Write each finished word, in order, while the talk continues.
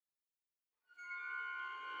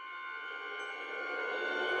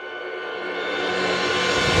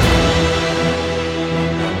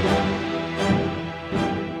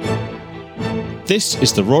This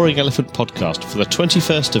is the Roaring Elephant podcast for the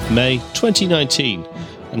 21st of May 2019.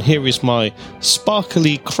 And here is my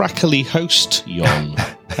sparkly, crackly host, Jon.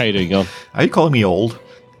 How you doing, Jon? Are you calling me old?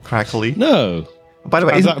 Crackly? No. By the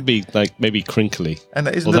way, that would be like maybe crinkly. And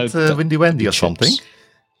isn't that Windy Wendy or something?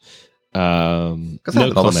 Because I had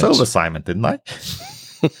another solo assignment, didn't I?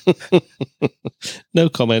 No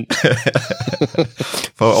comment.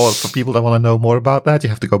 For people that want to know more about that, you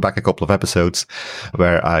have to go back a couple of episodes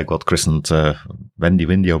where I got christened Wendy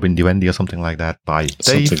Windy or something like that by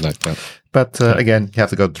Dave. Something like that. But again, you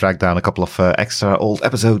have to go drag down a couple of extra old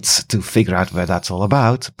episodes to figure out where that's all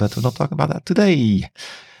about. But we're not talking about that today.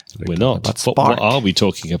 We're not. But what are we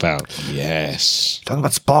talking about? Yes. Talking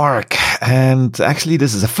about Spark. And actually,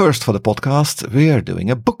 this is a first for the podcast. We're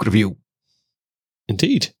doing a book review.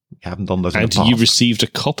 Indeed. We haven't done those in the past. And you received a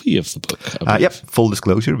copy of the book. Yep, full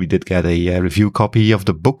disclosure. We did get a review copy of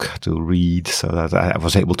the book to read so that I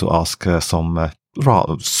was able to ask some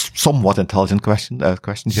somewhat intelligent questions.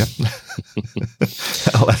 Yeah.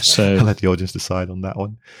 I'll let the audience decide on that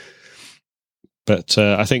one. But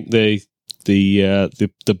I think the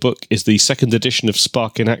book is the second edition of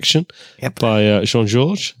Spark in Action by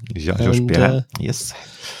Jean-Georges. Jean-Georges Perrin, yes.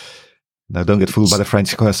 Now, don't get fooled by the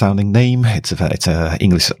French-sounding name. It's a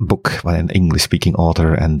English book by an English-speaking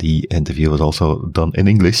author, and the interview was also done in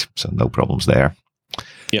English, so no problems there.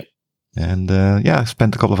 Yep. And I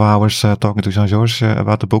spent a couple of hours talking to Jean-Georges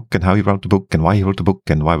about the book and how he wrote the book and why he wrote the book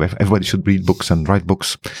and why everybody should read books and write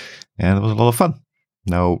books. And it was a lot of fun.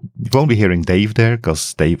 Now, you won't be hearing Dave there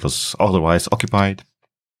because Dave was otherwise occupied.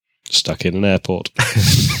 Stuck in an airport.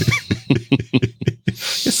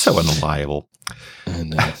 You're so unreliable. I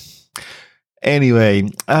know. Anyway,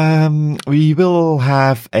 we will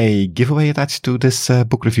have a giveaway attached to this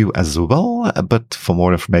book review as well. But for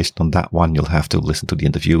more information on that one, you'll have to listen to the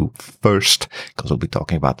interview first, because we'll be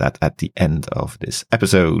talking about that at the end of this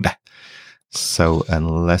episode. So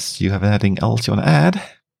unless you have anything else you want to add?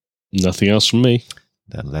 Nothing else from me.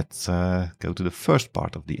 Then let's go to the first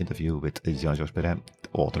part of the interview with Jean-Georges Perrin, the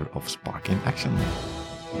author of Spark in Action.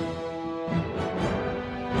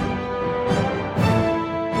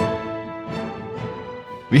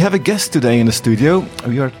 We have a guest today in the studio.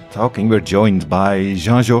 We're joined by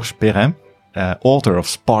Jean-Georges Perrin, author of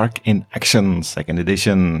Spark in Action, second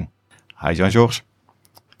edition. Hi, Jean-Georges.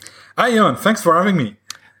 Hi, Jon. Thanks for having me.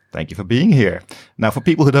 Thank you for being here. Now, for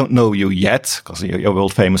people who don't know you yet, because you're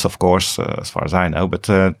world famous, of course, as far as I know, but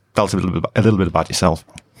tell us a little bit about yourself.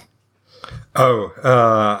 Oh,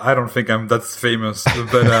 I don't think I'm that famous,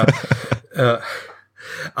 but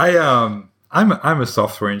I'm a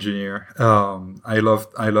software engineer. I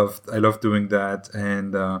love doing that,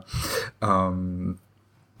 and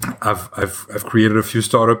I've created a few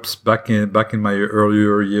startups back in my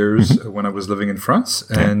earlier years when I was living in France,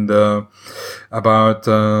 and about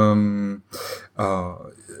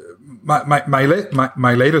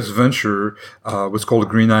my latest venture was called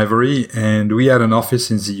Green Ivory, and we had an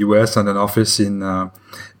office in the US and an office in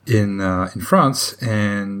France,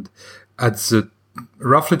 and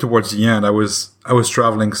roughly towards the end, I was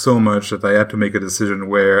traveling so much that I had to make a decision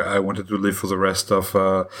where I wanted to live for the rest of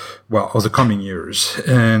the coming years,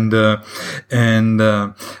 and I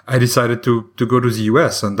decided to go to the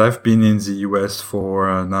US, and I've been in the US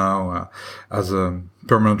for now as a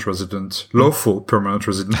permanent resident, lawful permanent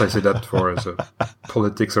resident. I say that for as a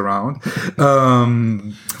politics around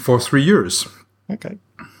for 3 years. Okay.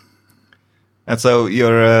 And so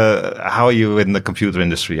how are you in the computer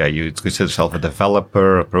industry? Are you consider yourself a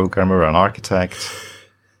developer, a programmer, an architect?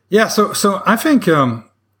 Yeah, so I think I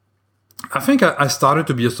started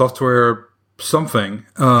to be a software something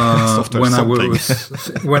when I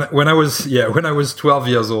was 12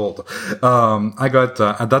 years old. I got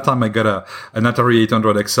at that time I got an Atari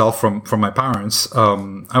 800 XL from my parents.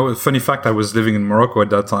 Funny fact, I was living in Morocco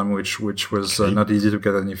at that time, which was not easy to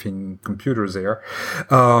get anything computers there.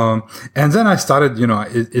 And then I started,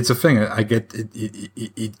 it's a thing.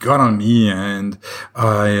 It got on me, and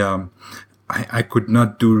I could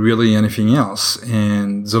not do really anything else.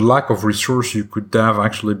 And the lack of resource you could have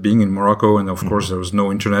actually being in Morocco. And of course, there was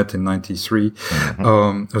no internet in 83.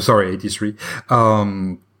 83.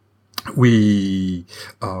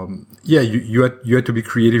 You had to be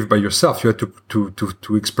creative by yourself. You had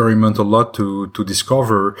to experiment a lot to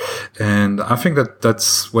discover. And I think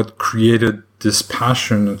that's what created this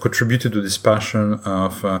passion and contributed to this passion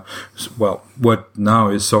of, what now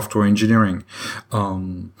is software engineering.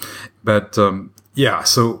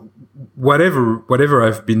 So whatever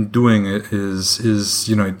I've been doing is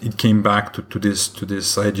it came back to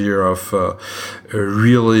this idea of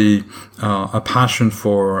really a passion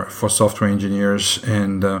for software engineers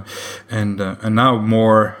and now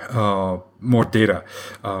more data.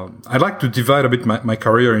 I'd like to divide a bit my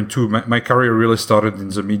career in two. My career really started in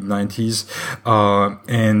the mid-90s,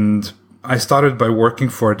 and I started by working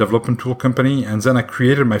for a development tool company, and then I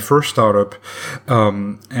created my first startup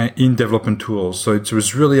in development tools. So it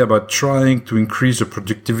was really about trying to increase the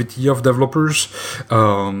productivity of developers.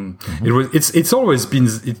 It's always been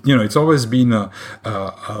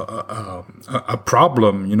a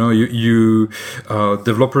problem. You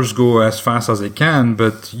developers go as fast as they can,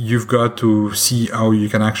 but you've got to see how you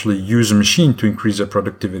can actually use a machine to increase their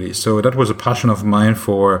productivity. So that was a passion of mine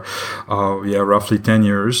for roughly 10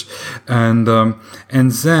 years. And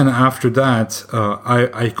then after that,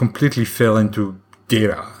 I completely fell into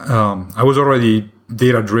data. I was already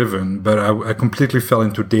data driven, but I completely fell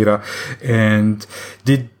into data and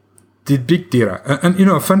did big data. And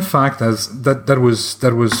a fun fact is that was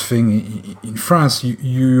thing in France.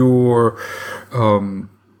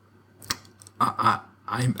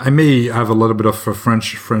 I may have a little bit of a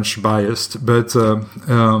French biased, but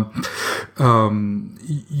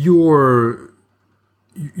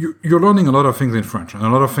you're learning a lot of things in French, and a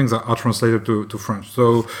lot of things are translated to French.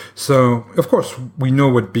 So of course we know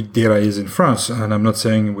what big data is in France, and I'm not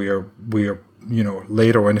saying we are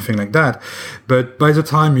late or anything like that, but by the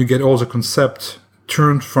time you get all the concept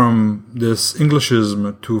turned from this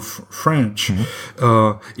Englishism to French,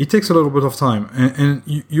 it takes a little bit of time. And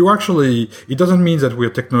you actually, it doesn't mean that we're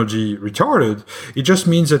technology retarded. It just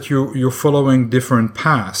means that you're following different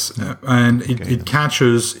paths, and it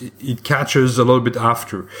catches a little bit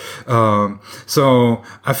after. So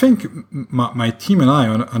I think my team and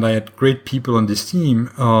I had great people on this team.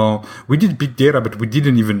 We did big data, but we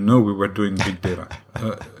didn't even know we were doing big data.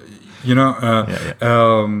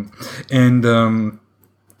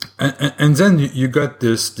 And then you got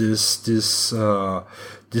this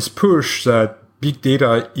push that big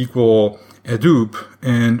data equal Hadoop,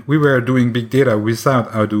 and we were doing big data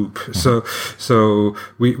without Hadoop. So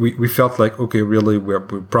we felt like, okay, really, we're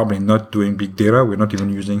probably not doing big data. We're not even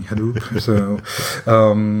using Hadoop. So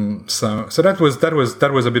that was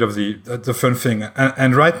a bit of the fun thing.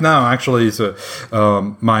 And right now, actually,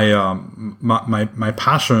 my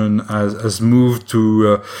passion has moved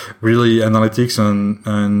to really analytics,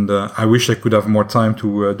 and I wish I could have more time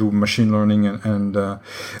to do machine learning and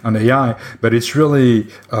AI. But it's really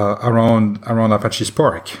around Apache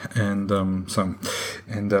Spark, and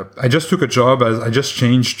I just took a job. I just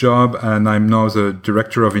changed job, and I'm now the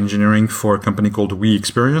director of engineering for a company called We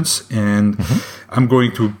Experience, and I'm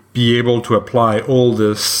going to be able to apply all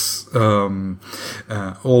this again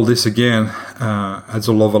at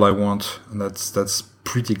the level I want, and that's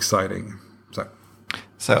pretty exciting.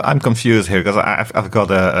 So I'm confused here because I've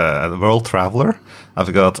got a world traveler,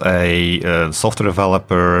 I've got a software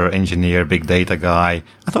developer, engineer, big data guy.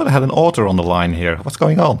 I thought I had an author on the line here. What's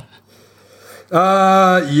going on?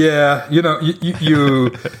 Yeah,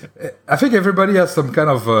 you I think everybody has some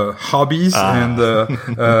kind of hobbies and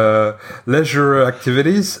leisure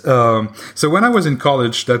activities. So when I was in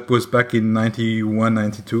college, that was back in 91,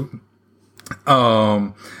 92,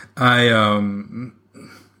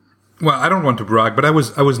 well, I don't want to brag, but I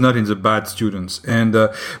was not in the bad students, and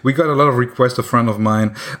we got a lot of requests. A friend of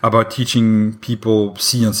mine about teaching people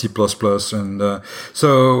C and C++, and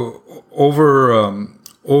so over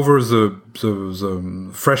the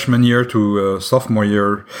freshman year to sophomore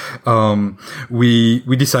year,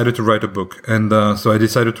 we decided to write a book, and so we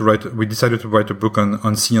decided to write a book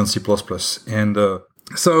on C and C++, and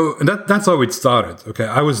so that's how it started. Okay.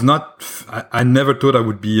 I never thought I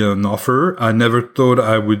would be an author. I never thought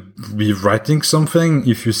I would be writing something.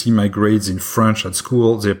 If you see my grades in French at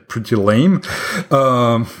school, they're pretty lame.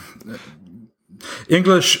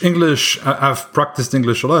 English, I've practiced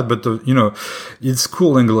English a lot, but it's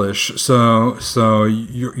school English. So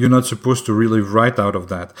you're not supposed to really write out of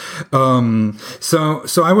that.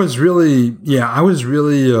 So I was really,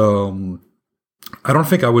 I don't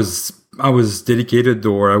think I was dedicated,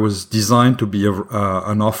 or I was designed to be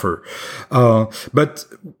an author. But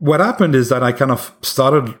what happened is that I kind of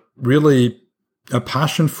started really a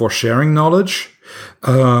passion for sharing knowledge.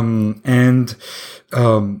 So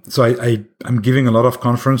I'm giving a lot of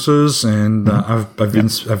conferences, and I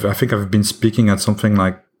think I've been speaking at something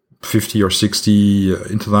like 50 or 60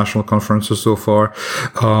 international conferences so far.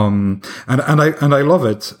 And I love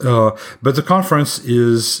it. But the conference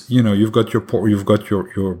is, you've got your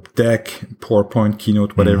deck, PowerPoint,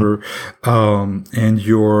 keynote, whatever. And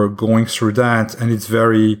you're going through that, and it's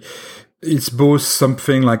very, it's both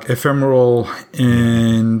something like ephemeral,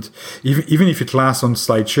 and even if it lasts on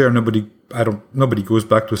SlideShare, nobody goes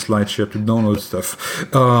back to SlideShare to download stuff.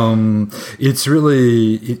 It's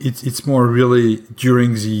really, it's more really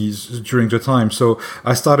during the time. So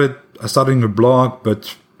I started a blog,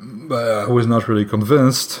 but I was not really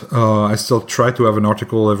convinced. I still try to have an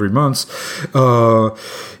article every month.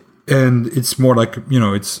 And it's more like,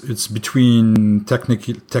 it's between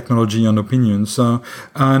technology and opinions.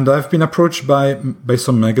 And I've been approached by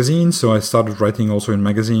some magazines. So I started writing also in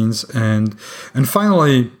magazines. And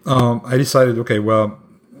finally, I decided, okay, well,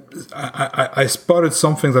 I spotted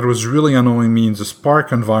something that was really annoying me in the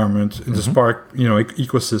Spark environment, in the Spark,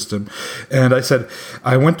 ecosystem. And I said,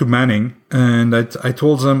 I went to Manning and I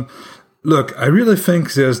told them, look, I really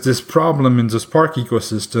think there's this problem in the Spark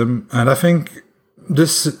ecosystem. And I think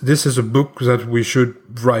this is a book that we should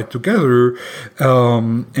write together,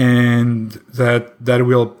 and that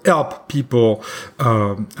will help people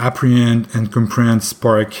apprehend and comprehend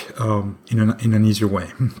Spark in an easier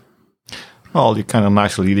way. Well, you're kind of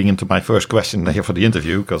nicely leading into my first question here for the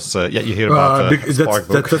interview, because you hear about Spark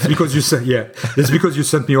book. That's because you said That's because you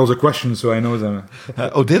sent me all the questions, so I know them.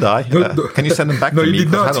 Oh, did I? No. Can you send them back to me? You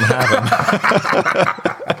did not. I don't have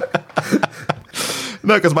them.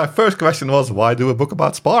 No, because my first question was, why do a book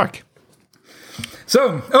about Spark?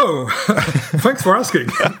 So, thanks for asking.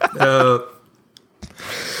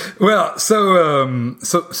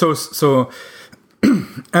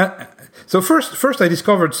 So first I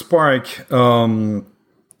discovered Spark. I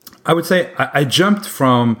would say I jumped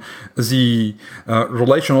from the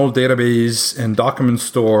relational database and document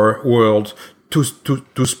store world to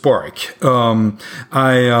Spark.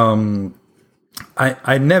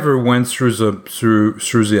 I never went through the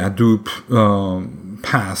Hadoop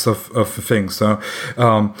path of things. So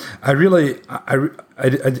I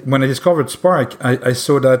when I discovered Spark, I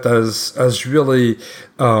saw that as really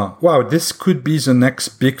wow, this could be the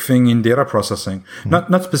next big thing in data processing.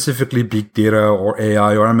 Not specifically big data or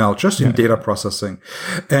AI or ML, just in data processing.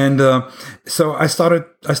 And so I started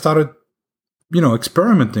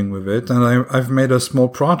experimenting with it, and I've made a small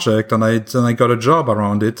project, and I got a job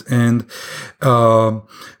around it. And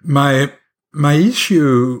my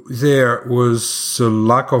issue there was the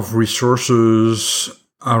lack of resources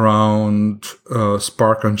around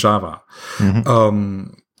Spark and Java.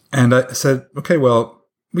 And I said, okay, well,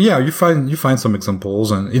 yeah, you find some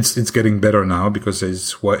examples, and it's getting better now because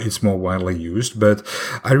it's more widely used. But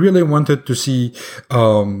I really wanted to see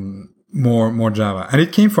more Java, and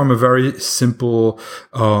it came from a very simple,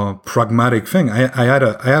 pragmatic thing. I had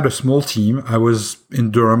a small team. I was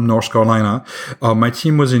in Durham, North Carolina. My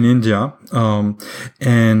team was in India, and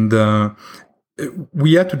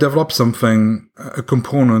we had to develop a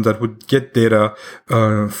component that would get data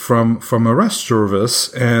from a REST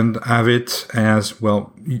service and have it as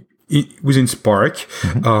well within Spark,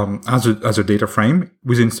 as a data frame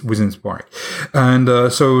within Spark. And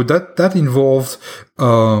so that involved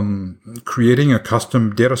creating a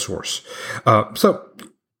custom data source. So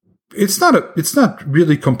it's not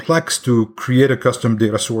really complex to create a custom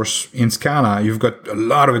data source in Scala. You've got a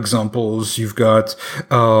lot of examples. You've got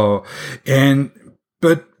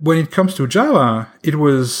but when it comes to Java, it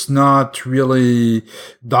was not really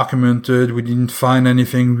documented. We didn't find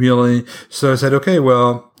anything really. So I said, okay,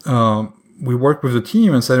 well, we worked with the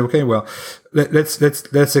team and said, okay, well,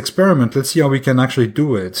 let's experiment. Let's see how we can actually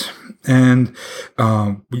do it. And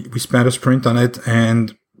we spent a sprint on it,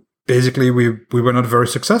 and basically we were not very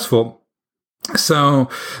successful. So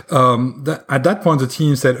at that point, the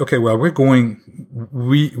team said, okay, well, we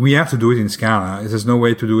have to do it in Scala. There's no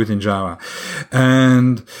way to do it in Java.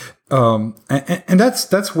 And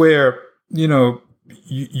that's where, you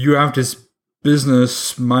have this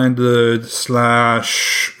business-minded /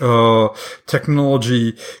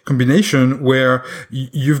 technology combination where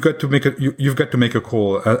you've got to make a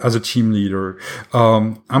call as a team leader.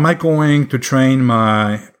 Am I going to train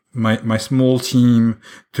my small team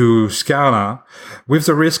to Scala with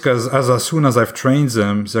the risk as soon as I've trained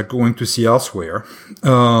them, they're going to see elsewhere,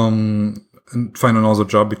 and find another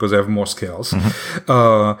job because they have more skills,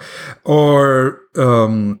 or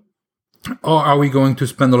are we going to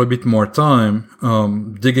spend a little bit more time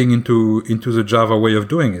digging into the Java way of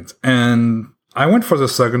doing it? And I went for the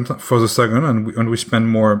second, and we spent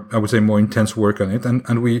more, I would say, more intense work on it,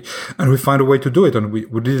 and we found a way to do it, and we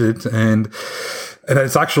did it, and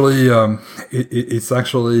it's actually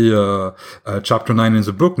chapter 9 in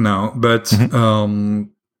the book now, but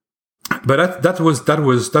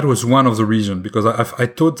that was one of the reasons, because I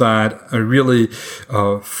thought that really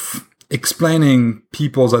explaining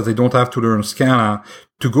people that they don't have to learn Scala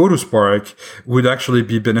to go to Spark would actually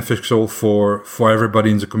be beneficial for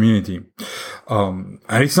everybody in the community. And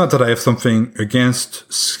it's not that I have something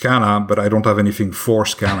against Scala, but I don't have anything for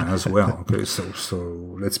Scala as well. Okay.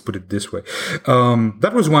 So let's put it this way.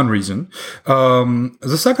 That was one reason.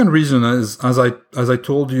 The second reason is, as I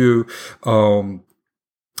told you,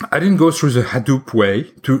 I didn't go through the Hadoop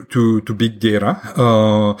way to big data.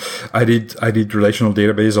 I did relational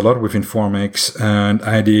database a lot with Informix, and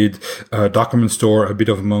I did document store, a bit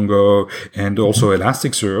of Mongo, and also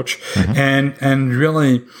Elasticsearch, and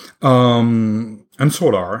really, and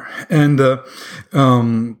Solar. And,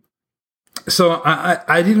 so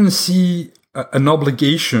I didn't see an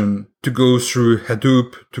obligation to go through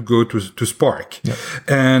Hadoop to go to Spark. Yeah.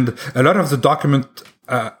 And a lot of the document,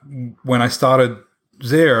 when I started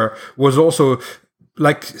there, was also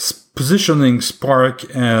like positioning Spark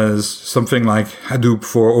as something like Hadoop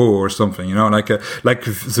 4.0 or something, like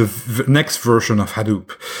the next version of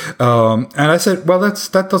Hadoop. And I said, well,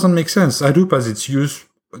 that doesn't make sense. Hadoop has its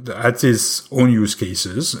own use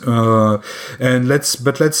cases. And let's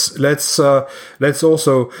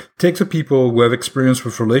also take the people who have experience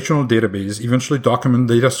with relational database, eventually document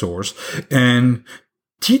data source, and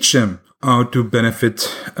teach them how to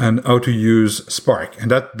benefit and how to use Spark.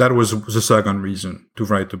 And that was the second reason to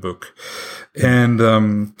write the book. And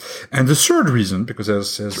the third reason, because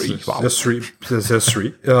there's three,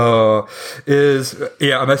 is,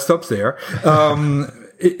 I messed up there.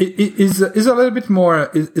 Is a little bit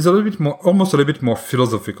more, almost a little bit more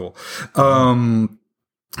philosophical. I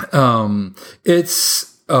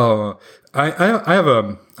have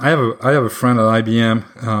a friend at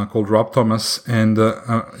IBM called Rob Thomas, and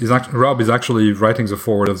Rob is actually writing the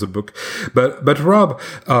foreword of the book. But Rob,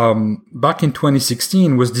 back in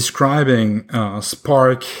 2016, was describing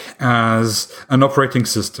Spark as an operating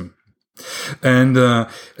system. And I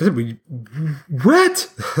said, what?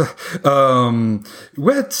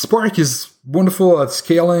 Spark is wonderful at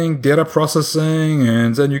scaling, data processing,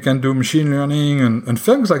 and then you can do machine learning and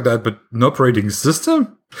things like that, but an operating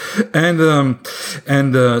system?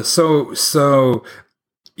 So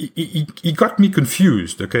he got me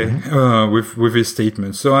confused, okay, with his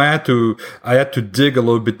statement. So I had to dig a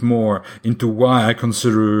little bit more into why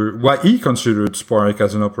he considered Spark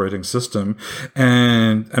as an operating system,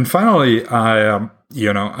 and finally I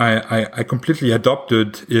completely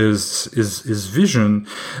adopted his vision,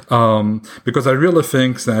 because I really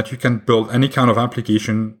think that you can build any kind of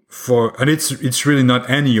application and it's really not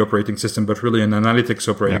any operating system, but really an analytics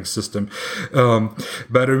operating system.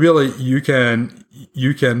 But really you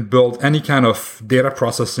can build any kind of data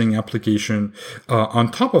processing application, on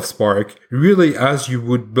top of Spark, really as you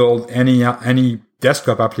would build any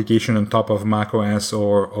desktop application on top of Mac OS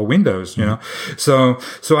or Windows, So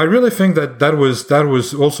I really think that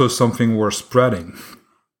was also something worth spreading.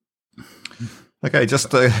 Okay,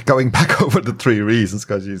 just going back over the three reasons,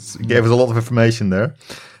 because you gave us a lot of information there.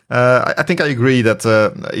 I think I agree that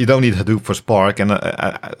you don't need Hadoop for Spark, and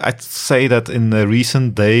I'd say that in the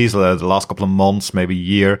recent days, the last couple of months, maybe a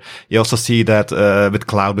year, you also see that with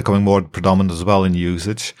cloud becoming more predominant as well in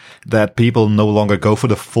usage, that people no longer go for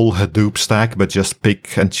the full Hadoop stack, but just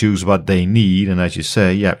pick and choose what they need. And as you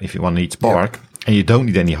say, if you want to need Spark, and you don't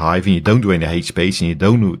need any Hive, and you don't do any HBase, and you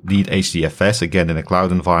don't need HDFS, again, in a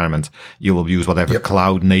cloud environment, you will use whatever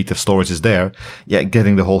cloud native storage is there.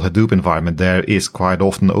 Getting the whole Hadoop environment there is quite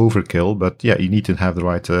often overkill, but you need to have the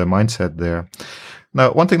right mindset there.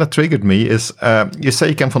 Now, one thing that triggered me is, you say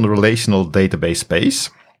you came from the relational database space,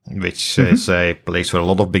 which is a place where a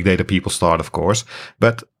lot of big data people start, of course,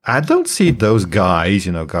 but I don't see those guys,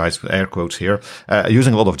 guys with air quotes here,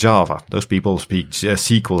 using a lot of Java. Those people speak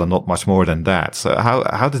SQL and not much more than that. So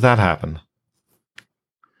how did that happen?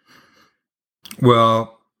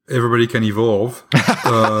 Well, everybody can evolve.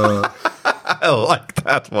 I like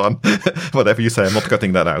that one. Whatever you say, I'm not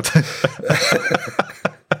cutting that out.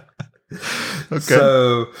 Okay.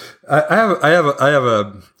 So I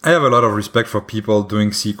have a lot of respect for people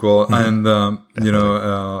doing SQL, and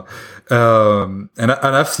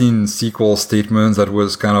I've seen SQL statements that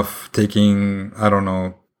was kind of taking, I don't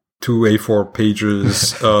know, 2 A4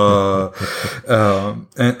 pages,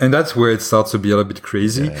 and that's where it starts to be a little bit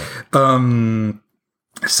crazy.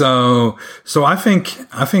 So I think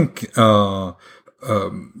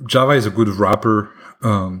Java is a good wrapper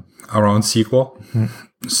around SQL.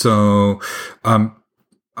 So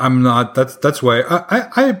I'm not. That's why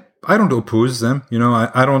I don't oppose them.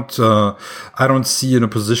 I don't see an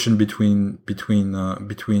opposition between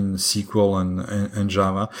SQL and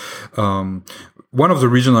Java. One of the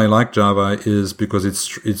reasons I like Java is because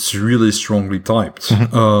it's really strongly typed.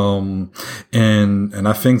 And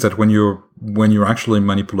I think that when you're when you're actually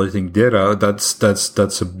manipulating data,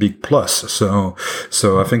 that's a big plus. So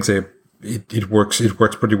I think it works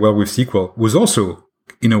pretty well with SQL, who's also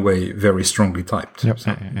in a way very strongly typed. Yep.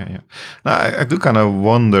 So. Yeah. I do kind of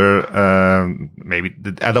wonder, maybe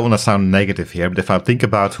I don't want to sound negative here, but if I think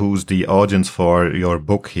about who's the audience for your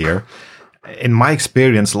book here, in my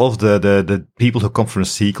experience, a lot of the people who come from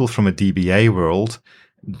SQL, from a DBA world,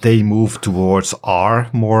 they move towards R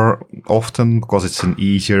more often because it's an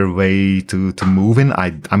easier way to move in.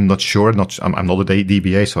 I'm not sure. I'm not a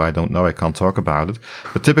DBA, so I don't know. I can't talk about it.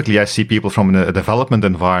 But typically I see people from a development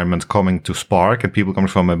environment coming to Spark and people coming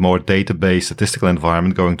from a more database statistical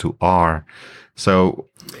environment going to R. So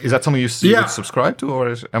is that something you subscribe to,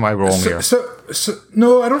 or am I wrong here? So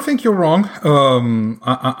no, I don't think you're wrong.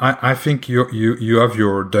 I think you have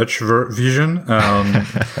your Dutch vision.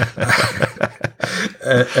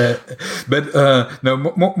 But no,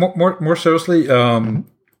 more seriously,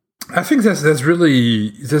 I think there's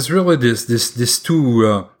really this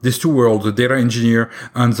two worlds, the data engineer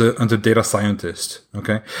and the data scientist.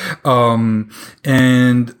 Okay.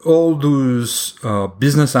 And all those,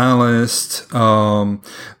 business analysts,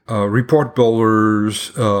 report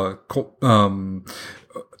builders,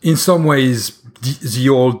 in some ways, the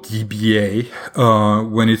old DBA,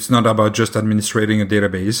 when it's not about just administrating a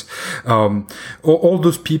database, all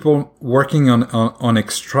those people working on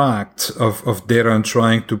extract of data and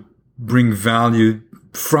trying to bring value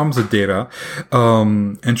from the data,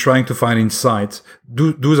 and trying to find insight.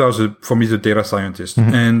 Those are for me, the data scientists,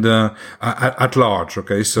 and, at large.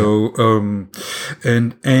 Okay. So,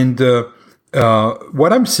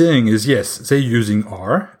 what I'm saying is, yes, they're using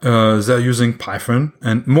R, they're using Python,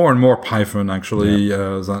 and more Python actually,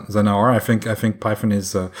 than R. I think Python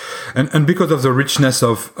is, and because of the richness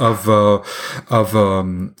of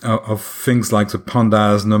things like the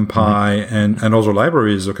Pandas, NumPy, and other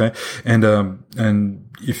libraries. Okay. And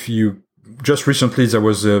if you, just recently there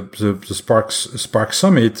was the Spark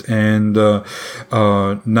Summit, and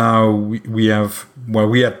now we have,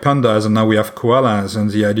 we had Pandas and now we have Koalas,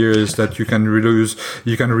 and the idea is that you can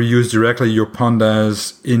reuse directly your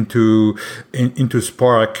Pandas into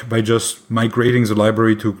Spark by just migrating the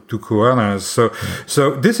library to Koalas.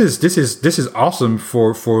 So this is awesome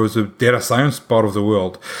for the data science part of the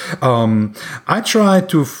world. I try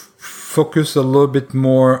to focus a little bit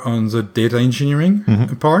more on the data engineering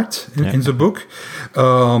part in the book.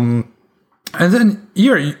 And then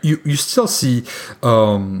here you still see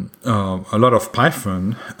a lot of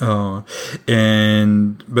Python,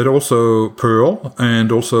 but also Perl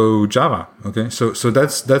and also Java. Okay, so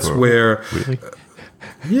that's Perl. Where. Really?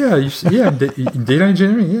 In data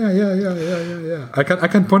engineering, yeah. I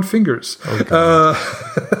can point fingers. Okay.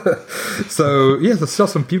 So there's still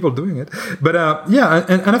some people doing it, but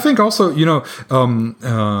and I think also, one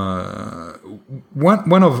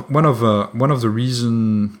of the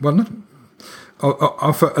reason, well, not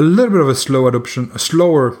of a little bit of a slow adoption,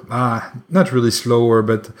 not really slower,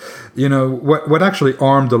 but what actually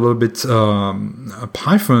armed a little bit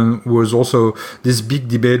Python was also this big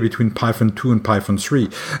debate between Python 2 and Python 3,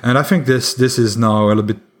 and I think this is now a little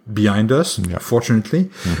bit behind us, fortunately,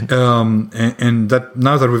 and that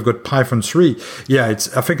now that we've got Python 3, I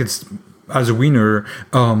think it's, as a winner,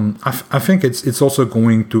 I think it's also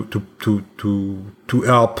going to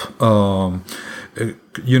help,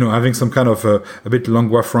 having some kind of a bit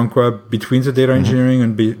lingua franca between the data engineering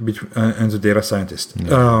and the data scientist.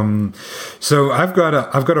 So I've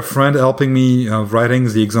got a friend helping me writing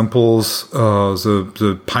the examples,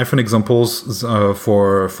 the Python examples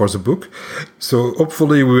for the book. So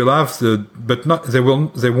hopefully we will have they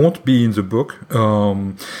won't be in the book,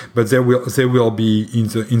 but they will be in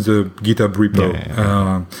the GitHub repo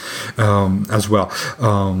as well.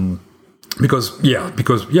 Because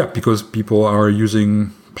people are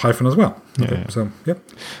using Python as well.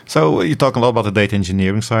 So you talk a lot about the data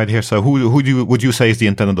engineering side here. So who would you say is the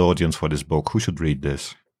intended audience for this book? Who should read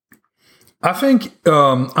this? I think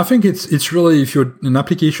it's really, if you're an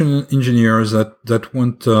application engineer that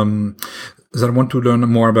want to learn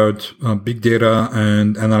more about big data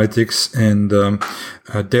and analytics and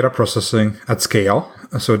data processing at scale.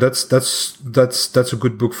 So that's a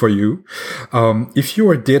good book for you. If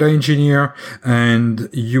you're a data engineer and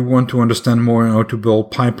you want to understand more how to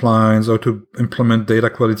build pipelines, how to implement data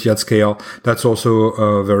quality at scale, that's also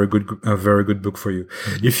a very good book for you.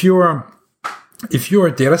 If you're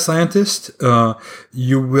a data scientist,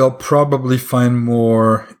 you will probably find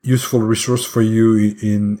more useful resource for you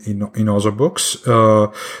in other books.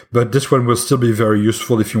 But this one will still be very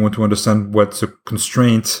useful if you want to understand what the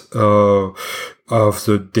constraints of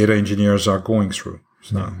the data engineers are going through.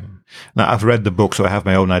 So. Yeah. Now, I've read the book, so I have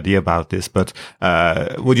my own idea about this, but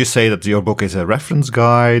would you say that your book is a reference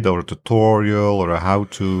guide or a tutorial or a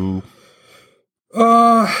how-to?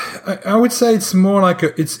 I would say it's more like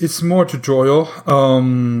it's more tutorial.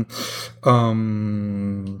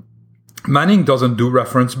 Manning doesn't do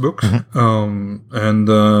reference books, and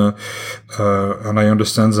I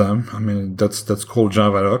understand them. I mean, that's called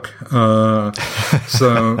Javadoc.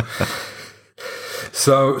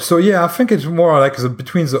 So yeah, I think it's more like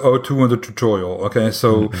between the O2 and the tutorial. Okay,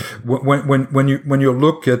 so when you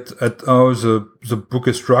look at how the book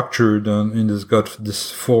is structured, and it's got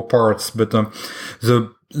this 4 parts, but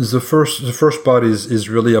the first part is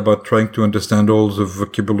really about trying to understand all the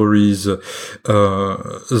vocabularies, the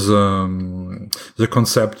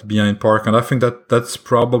concept behind Park, and I think that's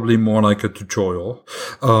probably more like a tutorial.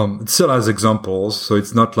 It still has examples, so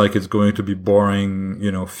it's not like it's going to be boring,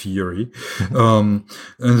 theory. And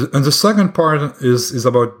the second part is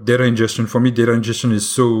about data ingestion. For me, data ingestion is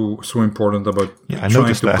so important about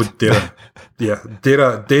trying to put data. Yeah,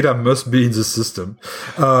 data must be in the system,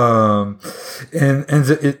 and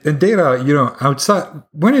data, outside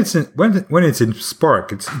when it's in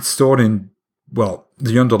Spark, it's stored in, well,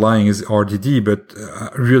 the underlying is RDD, but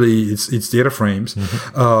really it's data frames.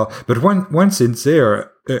 But once it's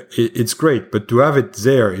there, it's great. But to have it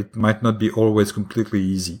there, it might not be always completely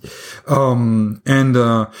easy.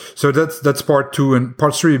 So that's part 2, and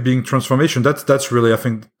part 3 being transformation. That's really, I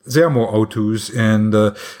think, they are more O2s. And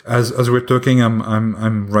as we're talking,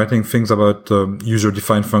 I'm writing things about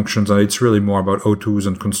user-defined functions, and it's really more about O2s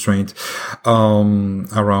and constraint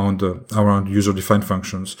around user-defined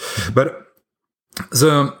functions. But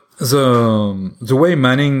the way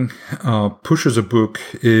Manning pushes a book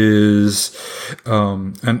is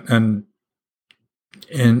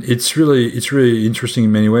and it's really interesting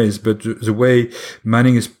in many ways. But the way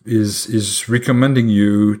Manning is recommending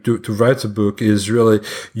you to write a book is really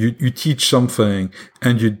you teach something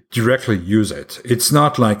and you directly use it. It's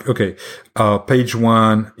not like, okay, page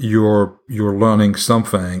 1 you're learning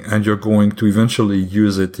something and you're going to eventually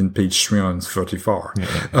use it in page 334.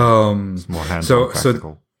 It's more hands-on,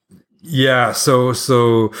 practical. Yeah,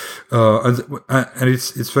 and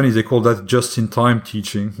it's funny, they call that just-in-time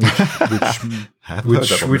teaching,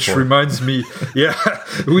 which reminds me,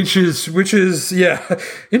 which is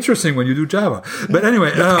interesting when you do Java. But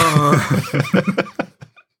anyway,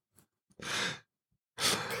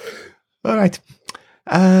 all right.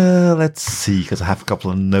 Let's see, because I have a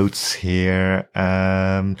couple of notes here.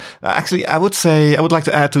 Actually, I would like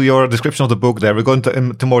to add to your description of the book there. We're going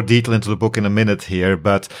to more detail into the book in a minute here,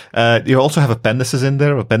 but you also have appendices in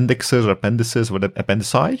there, appendices, or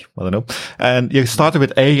appendici, I don't know. And you started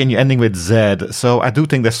with A and you're ending with Z. So I do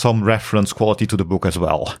think there's some reference quality to the book as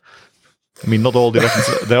well. I mean, not all the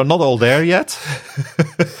references, they're not all there yet.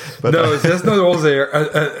 But no, there's not all there.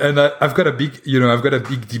 And I've got a big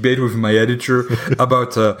debate with my editor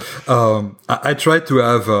about, I try to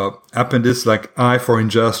have appendix like I for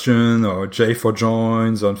ingestion or J for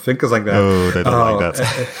joins or things like that. Oh, they don't like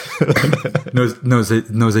that.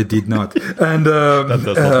 No, they did not. And, that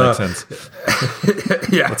does not make sense.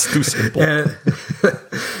 Yeah. That's too simple.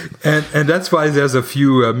 And that's why there's a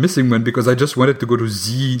few missing ones, because I just wanted to go to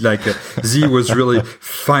Z, Z was really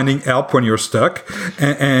finding help when you're stuck,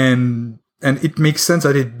 and it makes sense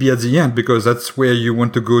that it be at the end, because that's where you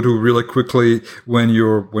want to go to really quickly when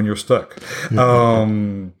you're stuck.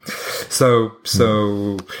 So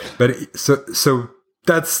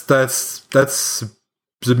that's the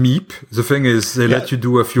MEP. The thing is, they let you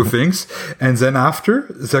do a few things, and then after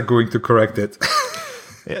they're going to correct it.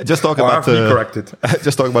 Yeah, just talk about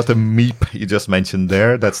the MEP you just mentioned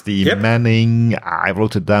there. That's the Manning. I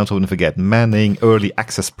wrote it down so I wouldn't forget. Manning Early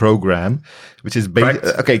Access Program, which is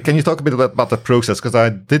okay. Can you talk a bit about the process? Because I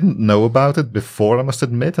didn't know about it before, I must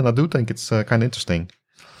admit, and I do think it's kind of interesting.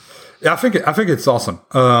 Yeah, I think it's awesome.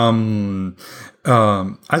 I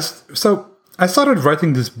started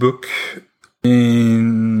writing this book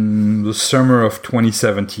in the summer of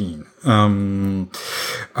 2017, and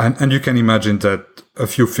you can imagine that a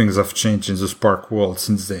few things have changed in the Spark world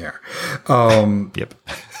since there. Yep.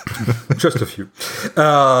 Just a few.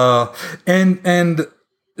 And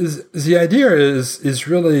the idea is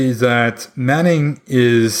really that Manning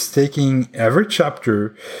is taking every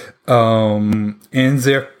chapter, and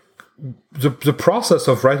the process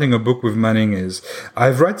of writing a book with Manning is,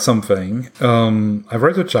 I've read something, I've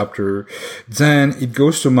read a chapter, then it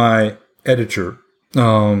goes to my editor,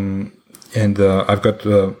 and I've got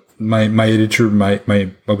my editor, I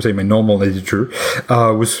would say my normal editor,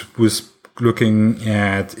 was looking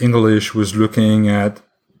at English, was looking at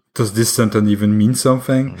does this sentence even mean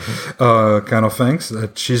something? Kind of things.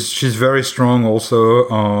 She's very strong also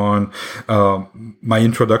on my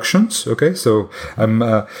introductions. Okay, so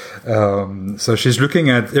so she's looking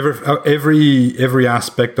at every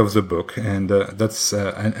aspect of the book, and that's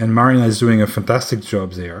and Marina is doing a fantastic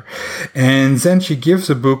job there. And then she gives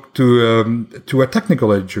the book to a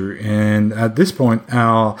technical editor, and at this point,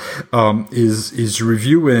 Al is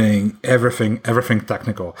reviewing everything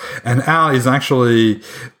technical, and Al is actually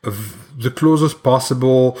the closest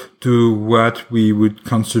possible to what we would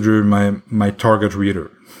consider my target reader.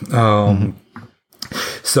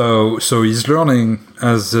 So he's learning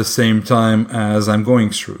at the same time as I'm going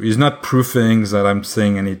through. He's not proofing that I'm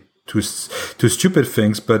saying any too stupid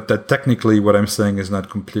things, but that technically what I'm saying is not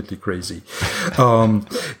completely crazy. And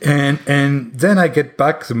then I get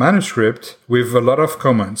back the manuscript with a lot of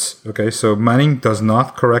comments. Okay, so Manning does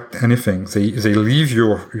not correct anything. They leave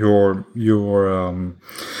your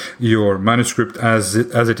manuscript as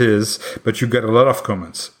it is, but you get a lot of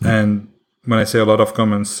comments. And when I say a lot of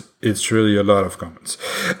comments, it's really a lot of comments.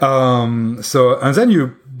 So and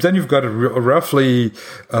then you've got roughly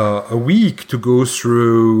a week to go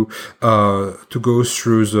through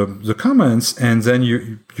the comments, and then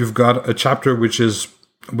you've got a chapter which is,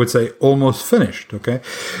 I would say, almost finished. Okay,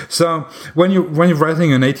 so when you're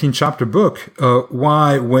writing an 18-chapter book,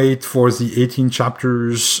 why wait for the 18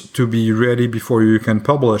 chapters to be ready before you can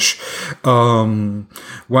publish?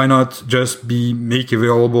 Why not just make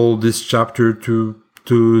available this chapter to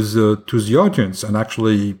the audience and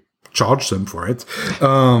actually charge them for it?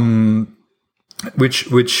 Which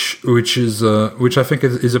I think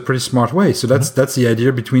is a pretty smart way. So that's the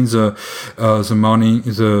idea between the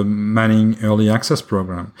Manning Early Access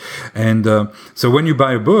Program. And so when you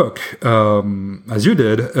buy a book, as you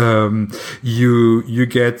did, you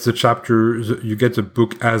get the chapter, you get the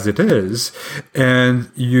book as it is, and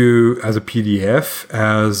you as a PDF,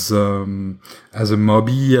 as a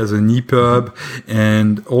MOBI, as an EPUB,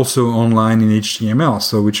 and also online in HTML.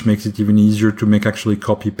 So which makes it even easier to make actually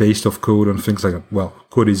copy paste of code and things like that. Well,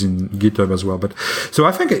 code is in GitHub as well, but so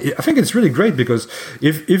I think it's really great, because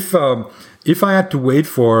if I had to wait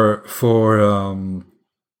for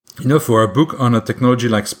a book on a technology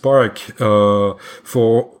like Spark for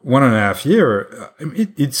 1.5 years,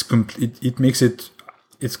 it makes it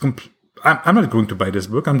complete. I'm not going to buy this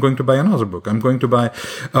book. I'm going to buy another book. I'm going to buy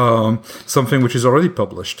something which is already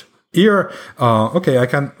published. Here, okay, I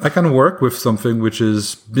can work with something which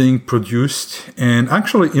is being produced and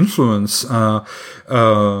actually influence. I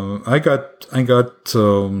got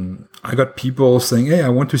people saying, "Hey, I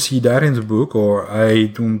want to see that in the book," or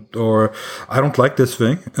I don't like this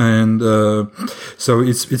thing, and so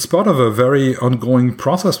it's part of a very ongoing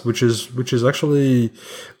process, which is actually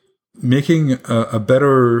making a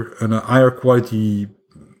better and a higher quality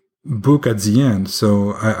book at the end.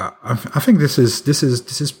 So I think this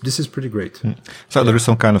is pretty great. So there is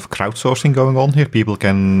some kind of crowdsourcing going on here. People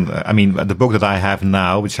can, the book that I have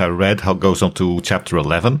now, which I read, goes on to chapter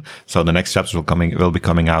 11. So the next chapters will be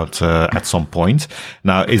coming out at some point.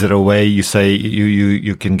 Now, is there a way you say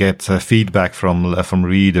you can get feedback from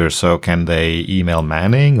readers? So can they email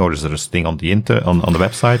Manning, or is there a thing on the on the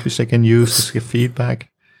website which they can use to give feedback?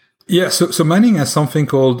 Yeah, so Manning has something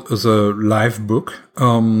called the live book,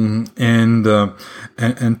 and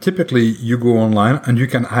typically you go online and you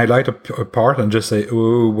can highlight a part and just say,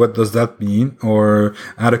 "Oh, what does that mean?" or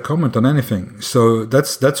add a comment on anything. So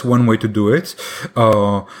that's one way to do it.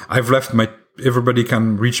 I've left everybody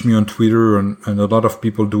can reach me on Twitter, and a lot of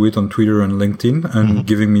people do it on Twitter and LinkedIn, and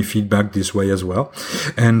giving me feedback this way as well.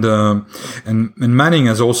 And Manning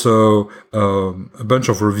has also a bunch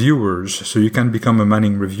of reviewers, so you can become a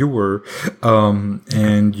Manning reviewer,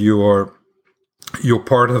 and you're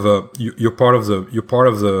part of the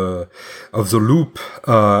loop.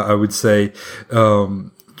 I would say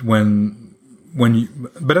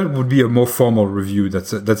but that would be a more formal review.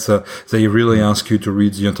 They really ask you to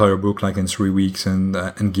read the entire book like in 3 weeks and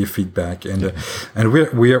give feedback. And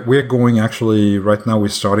we're going, actually right now, we're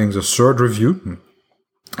starting the third review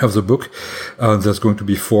of the book. There's going to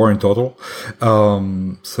be 4 in total.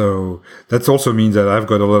 So that also means that I've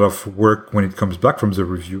got a lot of work when it comes back from the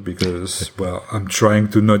review, because, well, I'm trying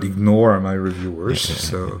to not ignore my reviewers.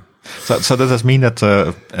 So does this mean that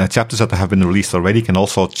chapters that have been released already can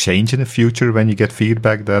also change in the future when you get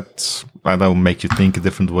feedback that, I don't know, make you think a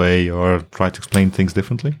different way or try to explain things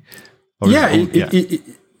differently? It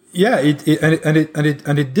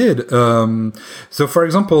did. So, for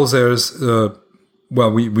example,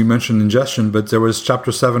 we mentioned ingestion, but there was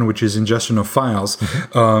chapter 7, which is ingestion of files.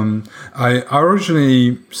 I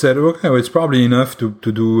originally said, okay, well, it's probably enough to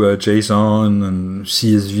do JSON and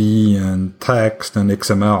CSV and text and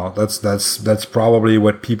XML. That's probably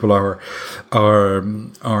what people are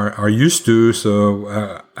used to.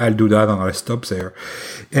 So I'll do that and I'll stop there.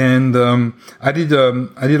 And I did a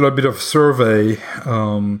little bit of survey,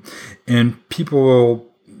 and people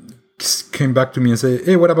came back to me and say,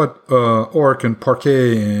 "Hey, what about Orc and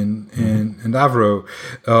Parquet and Avro?"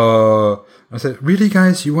 I said, "Really,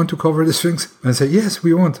 guys, you want to cover these things?" And I said, "Yes,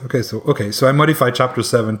 we want." Okay, so I modified chapter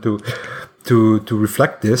 7 to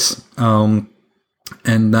reflect this.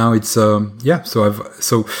 And now it's so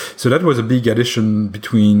that was a big addition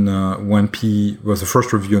between 1P was the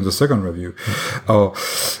first review and the second review.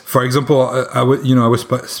 For example, I was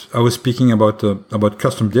speaking about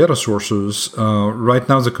custom data sources. Right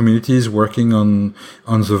now, the community is working on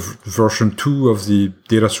the version 2 of the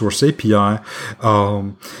data source API.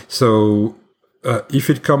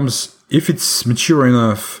 If it's mature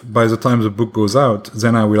enough by the time the book goes out,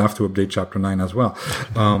 then I will have to update chapter 9 as well.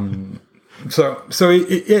 So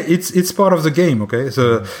it's part of the game, okay?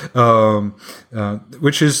 So,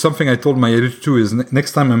 which is something I told my editor too. Is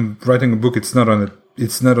next time I'm writing a book, it's not on a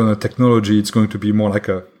technology. It's going to be more like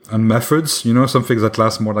on methods, some things that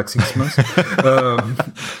last more like 6 months.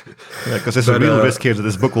 Because there's a real risk here that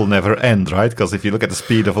this book will never end, right? Because if you look at the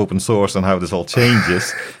speed of open source and how this all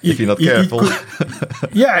changes, if you're not careful.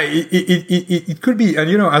 It could be. And,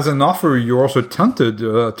 as an author, you're also tempted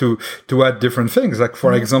to add different things. Like,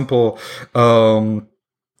 for example,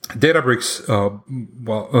 Databricks,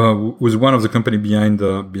 was one of the company behind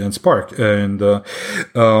Spark, and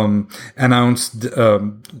announced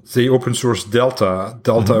the open source Delta.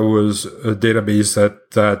 Delta was a database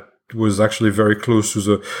that was actually very close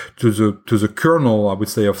to the kernel, I would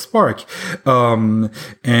say, of Spark, and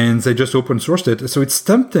they just open sourced it. So it's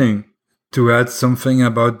tempting to add something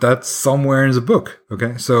about that somewhere in the book.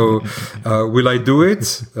 Okay, so will I do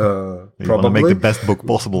it? You probably want to make the best book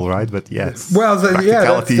possible, right? But yes. Well, So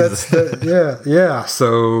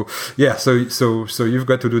you've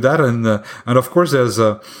got to do that, and of course there's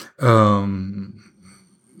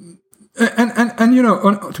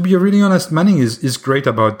to be really honest, Manning is great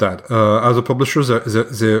about that. As a publisher,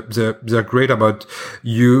 they're great about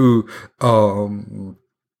you.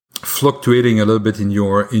 Fluctuating a little bit in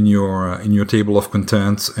your table of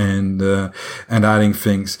contents and adding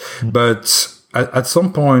things, but at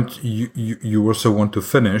some point you also want to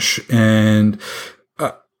finish, and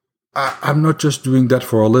I'm not just doing that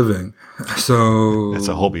for a living. So it's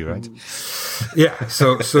a hobby, right? Yeah.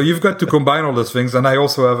 So you've got to combine all those things, and I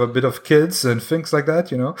also have a bit of kids and things like that,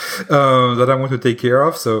 that I want to take care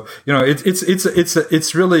of. So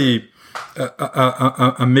it's really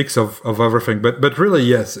a mix of everything, but really,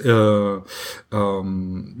 yes, you've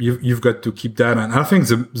got to keep that. And I think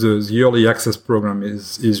the early access program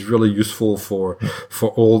is really useful to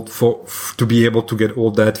be able to get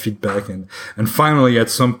all that feedback, and finally at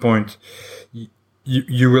some point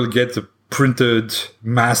you will get the printed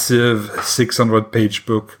massive 600-page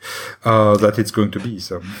book that it's going to be.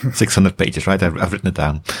 So 600 pages, right? I've written it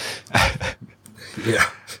down. Yeah.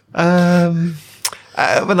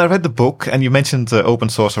 When I read the book, and you mentioned open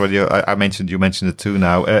source already, you mentioned it too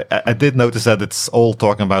now. I did notice that it's all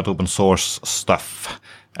talking about open source stuff.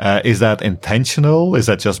 Is that intentional? Is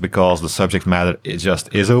that just because the subject matter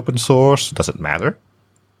is open source? Does it matter?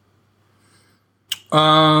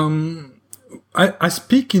 I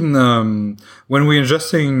speak in when we're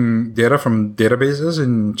ingesting data from databases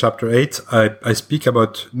in chapter 8. I speak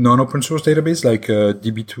about non-open source database like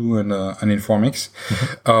DB2 and Informix.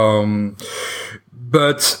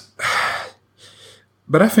 But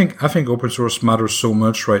I think open source matters so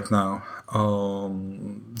much right now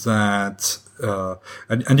that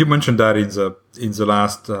and you mentioned that in the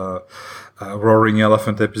last Roaring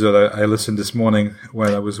Elephant episode I listened this morning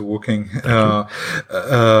while I was walking. I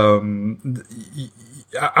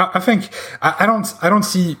think I don't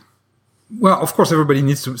see. Well, of course, everybody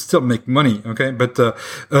needs to still make money, okay, but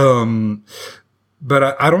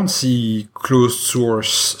I don't see closed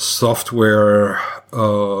source software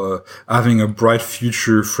having a bright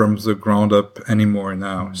future from the ground up anymore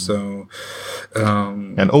now. So,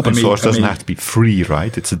 and open source doesn't have to be free,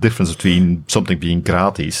 right? It's a difference between something being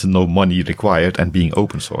gratis, no money required, and being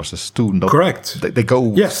open source. It's two not correct. They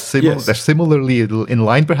go yes. They're similarly in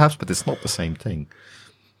line, perhaps, but it's not the same thing.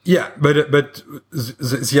 Yeah, but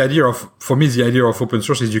the idea of open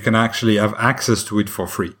source is you can actually have access to it for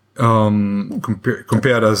free.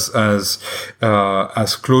 Compared as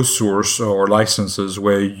closed source or licenses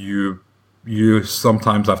where you you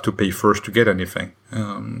sometimes have to pay first to get anything.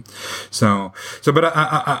 So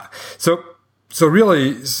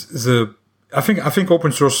really I think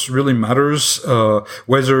open source really matters,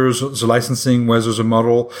 whether the licensing, whether the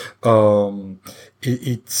model,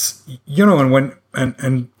 it's,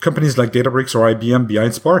 and companies like Databricks or IBM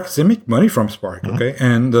behind Spark, they make money from Spark. Okay.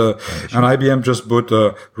 And IBM just bought,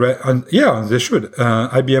 they should.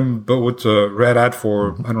 IBM bought, Red Hat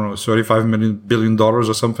for, I don't know, $35 billion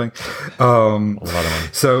or something. A lot of money.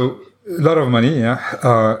 So, a lot of money, yeah.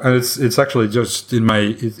 And it's actually just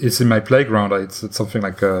it's in my playground. It's something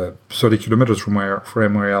like 30 kilometers from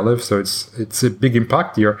where I live. So it's a big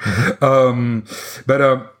impact here.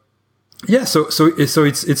 So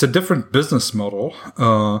it's a different business model.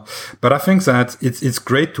 But I think that it's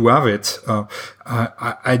great to have it.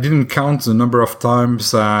 I didn't count the number of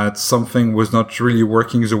times that something was not really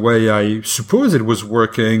working the way I suppose it was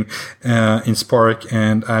working in Spark,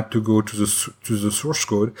 and I had to go to the source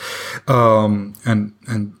code,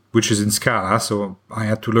 and which is in Scala. So I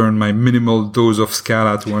had to learn my minimal dose of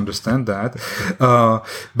Scala to understand that.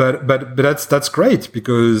 But that's great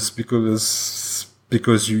because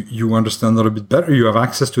you understand a little bit better. You have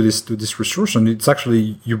access to this resource, and it's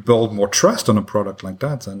actually, you build more trust on a product like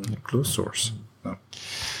that than closed source. So.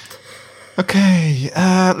 Okay,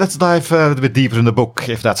 let's dive a little bit deeper in the book,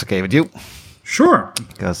 if that's okay with you. Sure.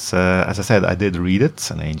 Because, as I said, I did read it,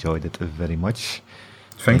 and I enjoyed it very much.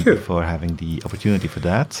 Thank you for having the opportunity for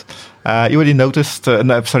that. You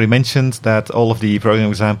already mentioned that all of the program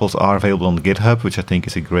examples are available on GitHub, which I think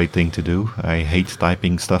is a great thing to do. I hate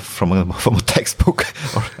typing stuff from a textbook,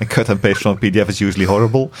 or cut and paste from a PDF is usually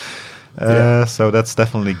horrible. So that's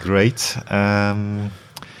definitely great.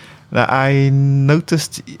 Now, I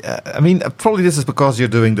noticed, probably this is because you're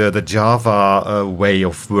doing the Java way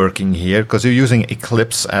of working here, because you're using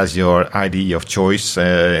Eclipse as your IDE of choice,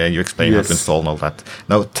 and you explain how to install and all that.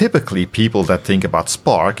 Now, typically, people that think about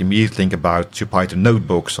Spark immediately think about your Python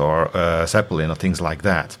notebooks or Zeppelin or things like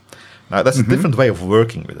that. Now, that's a different way of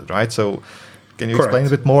working with it, right? So, can you explain a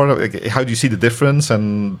bit more? How do you see the difference,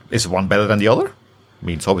 and is one better than the other? I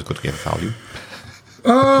mean, it's always good to give value.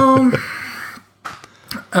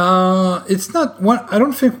 It's not one. I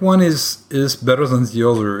don't think one is better than the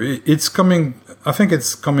other. I think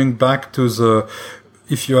it's coming back to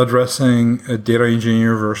if you're addressing a data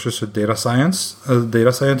engineer versus a data scientist.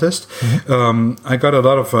 I got a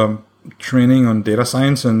lot of training on data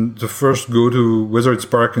science, and the first go-to, whether it's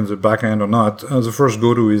Spark in the back end or not, the first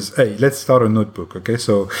go-to is, hey, let's start a notebook. Okay,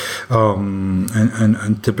 so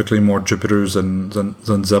and typically more Jupyters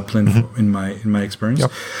than Zeppelin in my experience.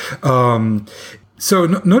 Yep. So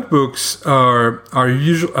notebooks are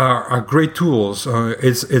great tools.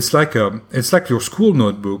 It's like your school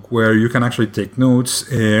notebook where you can actually take notes.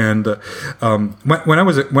 And when I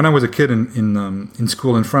was a kid in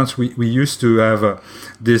school in France, we used to have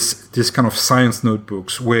this kind of science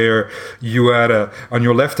notebooks where you had on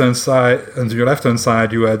your left hand side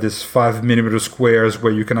you had this 5mm squares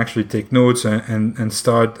where you can actually take notes and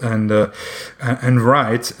start and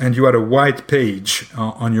write, and you had a white page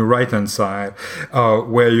on your right hand side.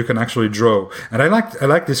 Where you can actually draw, and I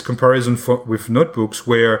like this comparison with notebooks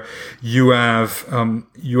where you have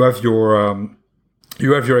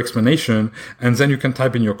your explanation, and then you can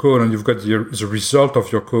type in your code, and you've got the result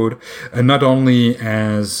of your code, and not only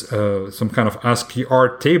as some kind of ASCII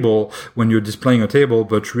art table when you're displaying a table,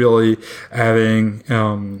 but really having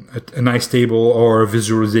a nice table or a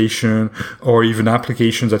visualization or even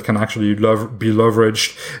applications that can actually be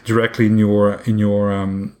leveraged directly in your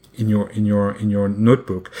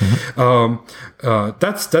notebook.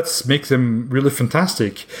 That's makes them really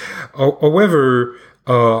fantastic. However,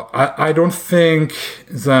 I don't think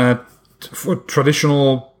that for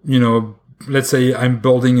traditional, let's say I'm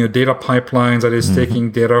building a data pipeline that is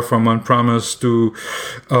taking data from on-premise to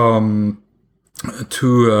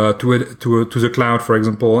the cloud, for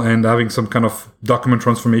example, and having some kind of document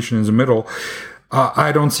transformation in the middle.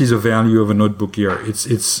 I don't see the value of a notebook here.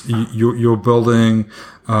 You're building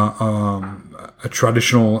a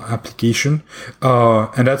traditional application,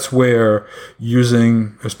 and that's where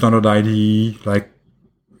using a standard IDE like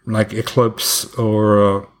Eclipse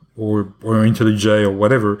or IntelliJ or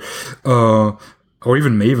whatever, or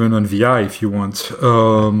even Maven and VI if you want.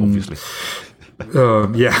 Obviously.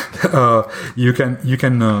 You can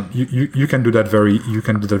do that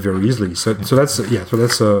very easily. So that's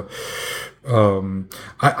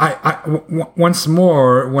once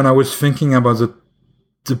more, when I was thinking about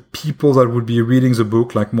the people that would be reading the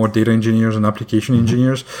book, like more data engineers and application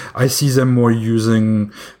engineers, I see them more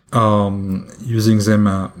using using them,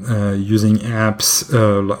 using apps,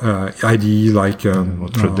 IDE like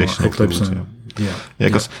Eclipse. Tools,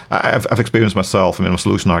 because I've experienced myself. I mean, I'm a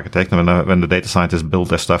solution architect, and when the data scientists build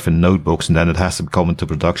their stuff in notebooks and then it has to come into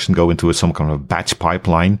production, go into some kind of a batch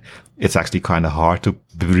pipeline, it's actually kind of hard to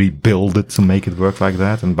rebuild it to make it work like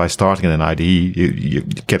that. And by starting in an IDE, you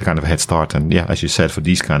get a kind of a head start. And as you said, for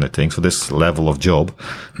these kind of things, for this level of job,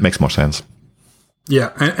 it makes more sense.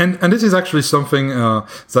 Yeah, and this is actually something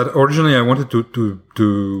that originally I wanted to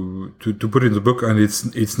put in the book, and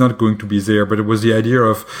it's not going to be there. But it was the idea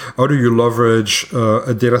of how do you leverage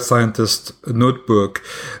a data scientist notebook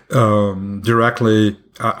directly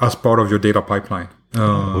as part of your data pipeline.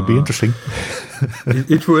 It would be interesting.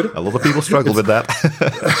 It would. A lot of people struggle with that.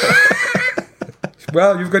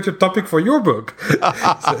 Well, you've got your topic for your book.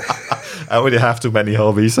 I already have too many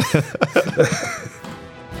hobbies.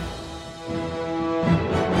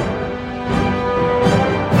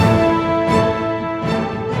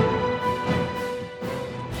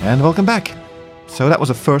 And welcome back. So that was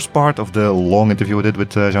the first part of the long interview I did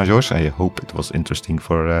with Jean-Georges. I hope it was interesting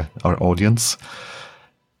for our audience.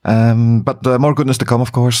 But more goodness to come,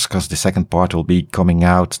 of course, because the second part will be coming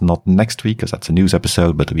out not next week, because that's a news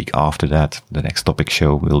episode, but the week after that, the next topic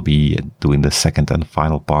show will be doing the second and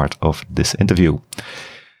final part of this interview.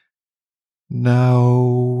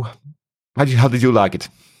 Now, how did you like it?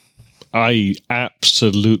 I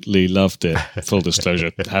absolutely loved it. Full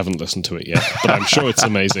disclosure, haven't listened to it yet, but I'm sure it's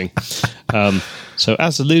amazing. So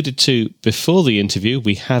as alluded to before the interview,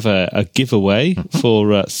 we have a giveaway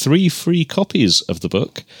for 3 free copies of the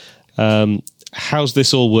book. How's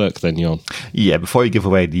this all work then, Jon? Yeah, before you give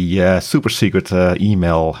away the super secret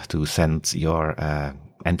email to send your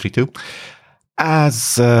entry to,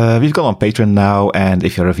 as we've gone on Patreon now, and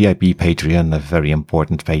if you're a VIP Patreon, a very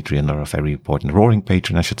important Patreon, or a very important Roaring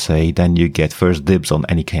Patreon, I should say, then you get first dibs on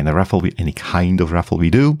any kind of raffle we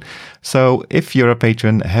do. So if you're a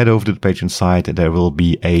patron, head over to the Patreon site. There will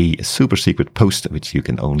be a super secret post, which you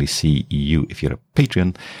can only see if you're a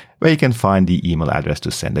patron, where you can find the email address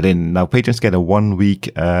to send it in. Now, patrons get a 1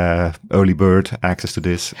 week early bird access to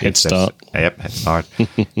this. Head start. Yep, head start.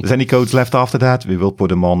 If there's any codes left after that, we will put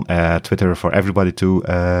them on Twitter for everybody to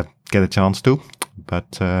get a chance to.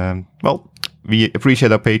 But, we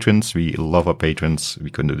appreciate our patrons. We love our patrons.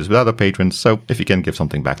 We couldn't do this without our patrons. So if you can give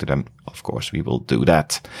something back to them, of course, we will do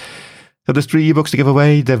that. So there's 3 ebooks to give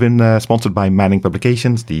away. They've been sponsored by Manning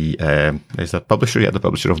Publications, the publisher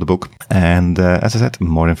of the book. And as I said,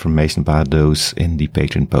 more information about those in the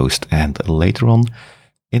Patreon post and later on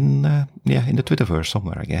in the Twitterverse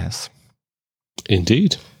somewhere, I guess.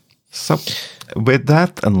 Indeed. So with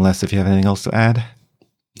that, unless if you have anything else to add.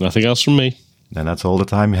 Nothing else from me. Then that's all the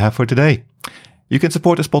time we have for today. You can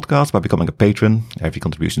support this podcast by becoming a patron. Every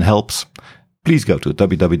contribution helps. Please go to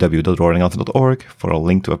www.roaringelephant.org for a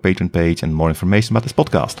link to our Patreon page and more information about this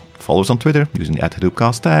podcast. Follow us on Twitter using the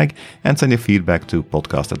 @HadoopCast tag and send your feedback to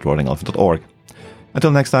podcast@roaringelephant.org.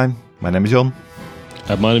 Until next time, my name is Jon.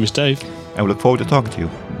 And my name is Dave. And we look forward to talking to you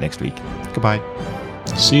next week. Goodbye.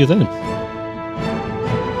 See you then.